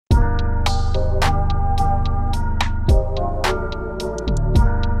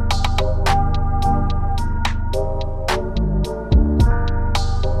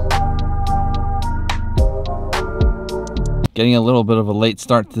getting a little bit of a late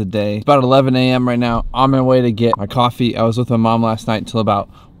start to the day. It's about 11 a.m. right now. On my way to get my coffee. I was with my mom last night until about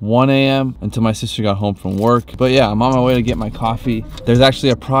 1 a.m. until my sister got home from work. But yeah, I'm on my way to get my coffee. There's actually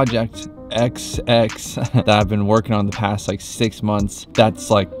a project XX that I've been working on the past like 6 months that's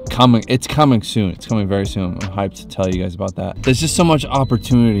like coming. It's coming soon. It's coming very soon. I'm hyped to tell you guys about that. There's just so much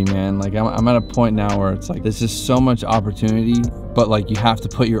opportunity, man. Like I'm at a point now where it's like there's just so much opportunity, but like you have to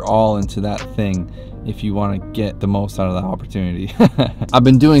put your all into that thing if you want to get the most out of that opportunity. I've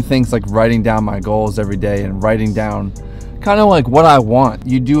been doing things like writing down my goals every day and writing down kind of like what I want.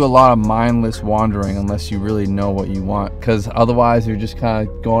 You do a lot of mindless wandering unless you really know what you want, because otherwise you're just kind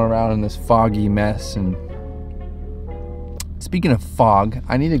of going around in this foggy mess. And speaking of fog,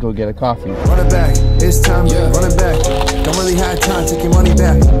 I need to go get a coffee. Run it back, it's time, run it back. Don't really have time, take your money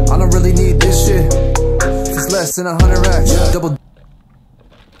back. I don't really need this shit. It's less than 100 racks. Double.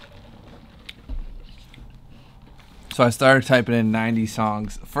 So I started typing in 90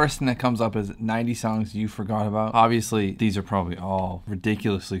 songs. First thing that comes up is 90 songs you forgot about. Obviously, these are probably all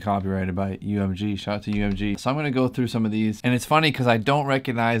ridiculously copyrighted by UMG. Shout out to UMG. So I'm gonna go through some of these. And it's funny because I don't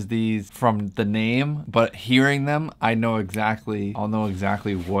recognize these from the name, but hearing them, I'll know exactly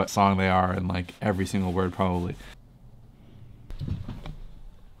what song they are and like every single word probably.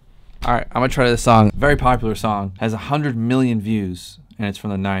 All right, I'm gonna try this song. Very popular song, has 100 million views. And it's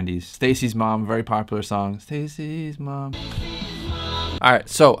from the 90s. Stacy's Mom, very popular song. Stacy's Mom. All right,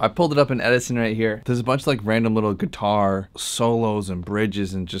 so I pulled it up in Edison right here. There's a bunch of like random little guitar solos and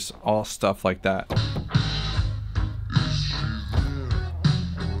bridges and just all stuff like that.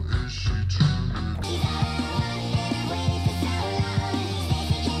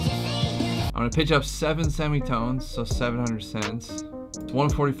 I'm gonna pitch up 7 semitones, so 700 cents. It's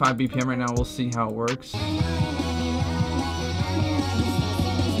 145 BPM right now. We'll see how it works.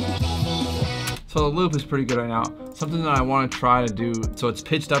 So the loop is pretty good right now. Something that I want to try to do, so it's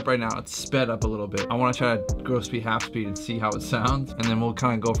pitched up right now, it's sped up a little bit. I want to try to go speed half speed and see how it sounds, and then we'll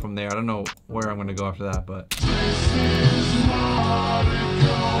kind of go from there. I don't know where I'm going to go after that, but.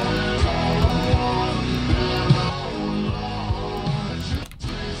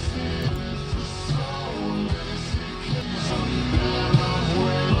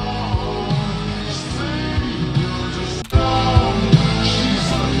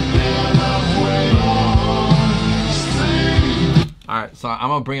 Alright, so I'm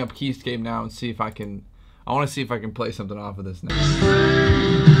gonna bring up Keyscape now and see if I can. I want to see if I can play something off of this now.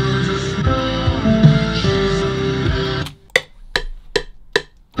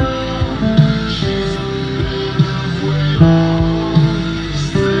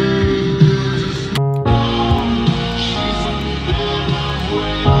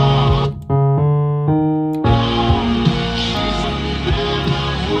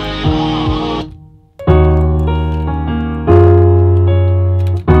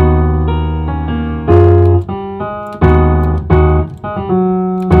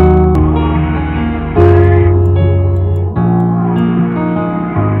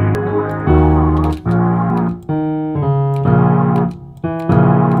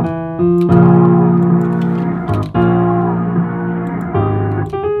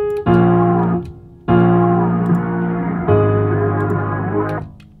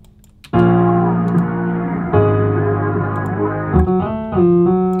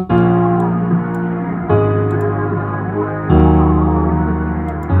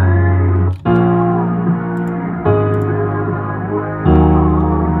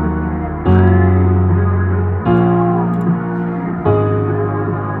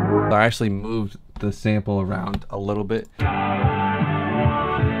 I actually moved the sample around a little bit.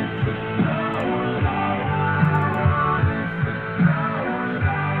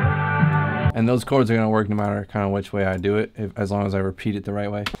 And those chords are gonna work no matter kind of which way I do it, as long as I repeat it the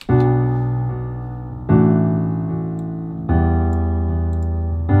right way.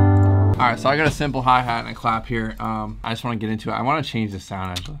 All right, so I got a simple hi-hat and a clap here. I just wanna get into it. I wanna change the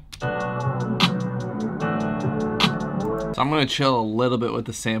sound actually. So I'm gonna chill a little bit with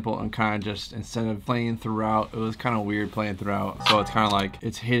the sample and kind of just, instead of playing throughout, it was kind of weird playing throughout. So it's kind of like,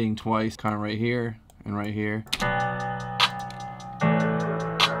 it's hitting twice, kind of right here and right here.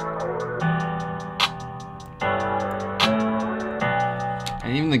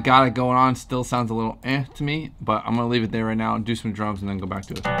 And even the got it going on still sounds a little eh to me, but I'm gonna leave it there right now and do some drums and then go back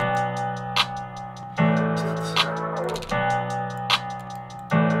to it.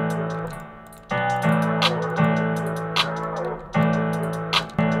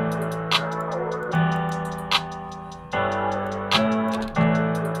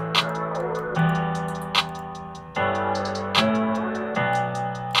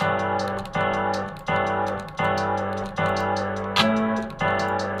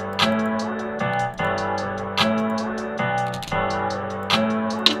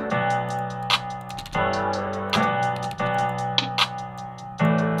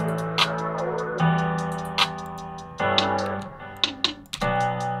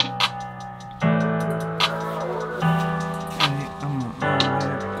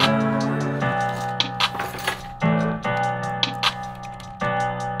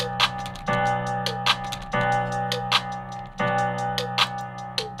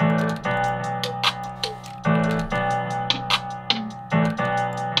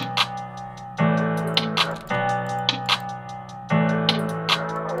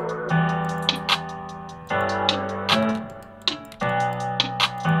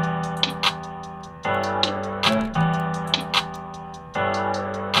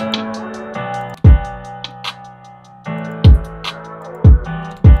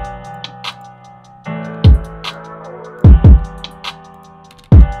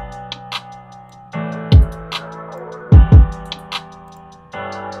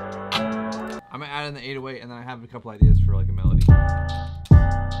 have a couple ideas for like a melody.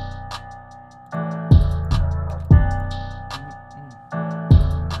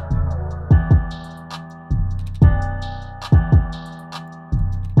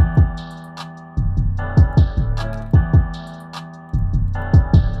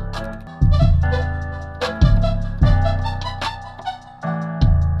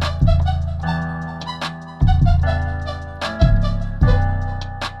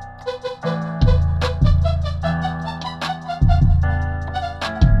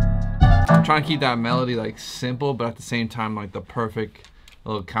 I'm trying to keep that melody like simple, but at the same time like the perfect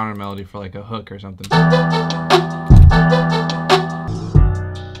little counter melody for like a hook or something.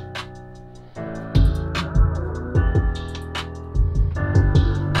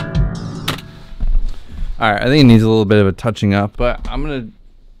 Alright, I think it needs a little bit of a touching up, but I'm gonna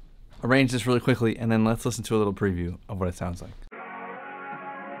arrange this really quickly and then let's listen to a little preview of what it sounds like.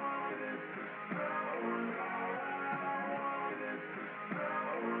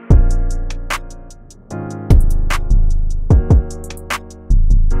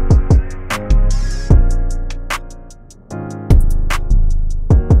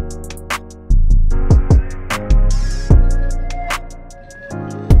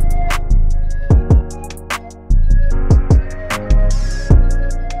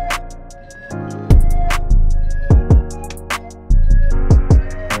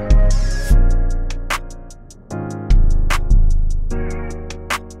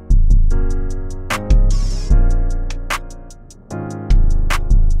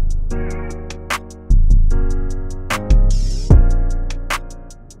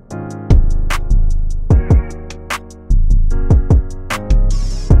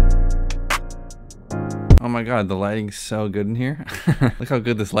 Oh my god, the lighting's so good in here. Look how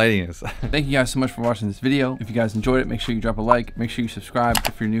good this lighting is. Thank you guys so much for watching this video. If you guys enjoyed it, make sure you drop a like. Make sure you subscribe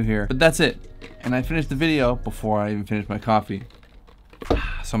if you're new here. But that's it. And I finished the video before I even finished my coffee.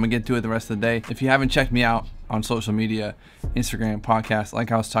 So I'm gonna get to it the rest of the day. If you haven't checked me out on social media, Instagram, podcast,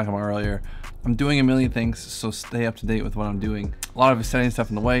 like I was talking about earlier, I'm doing a million things, so stay up to date with what I'm doing. A lot of exciting stuff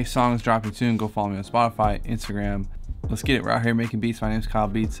in the way. Songs dropping soon. Go follow me on Spotify, Instagram. Let's get it. We're out here making beats. My name's Kyle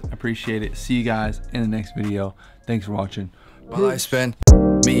Beats. I appreciate it. See you guys in the next video. Thanks for watching. While I spend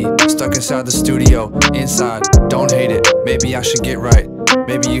me stuck inside the studio, inside, don't hate it. Maybe I should get right.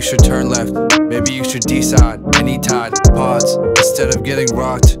 Maybe you should turn left. Maybe you should decide. Any tide, pause, instead of getting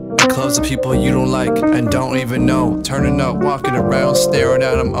rocked. And close the people you don't like and don't even know. Turning up, walking around, staring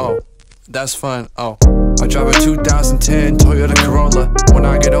at them. Oh, that's fun. Oh, I drive a 2010 Toyota Corolla. When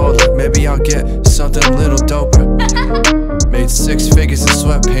I get older, maybe I'll get something a little doper. Made 6 figures in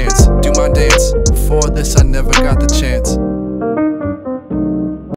sweatpants, do my dance. Before this, I never got the chance.